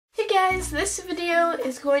guys, this video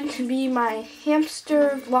is going to be my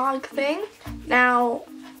hamster vlog thing. Now,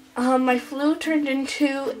 my flu turned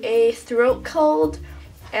into a throat cold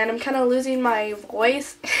and I'm kind of losing my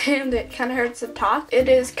voice and it kind of hurts to talk. It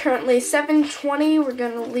is currently 7:20. We're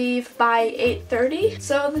going to leave by 8:30.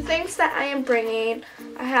 So the things that I am bringing,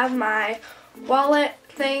 I have my wallet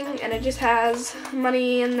thing and it just has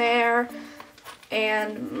money in there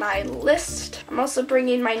and my list. I'm also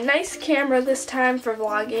bringing my nice camera this time for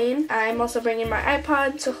vlogging. I'm also bringing my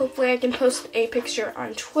iPod, so hopefully I can post a picture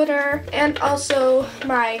on Twitter, and also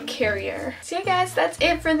my carrier. So yeah guys, that's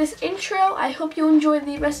it for this intro. I hope you enjoy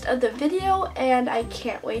the rest of the video and I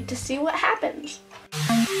can't wait to see what happens.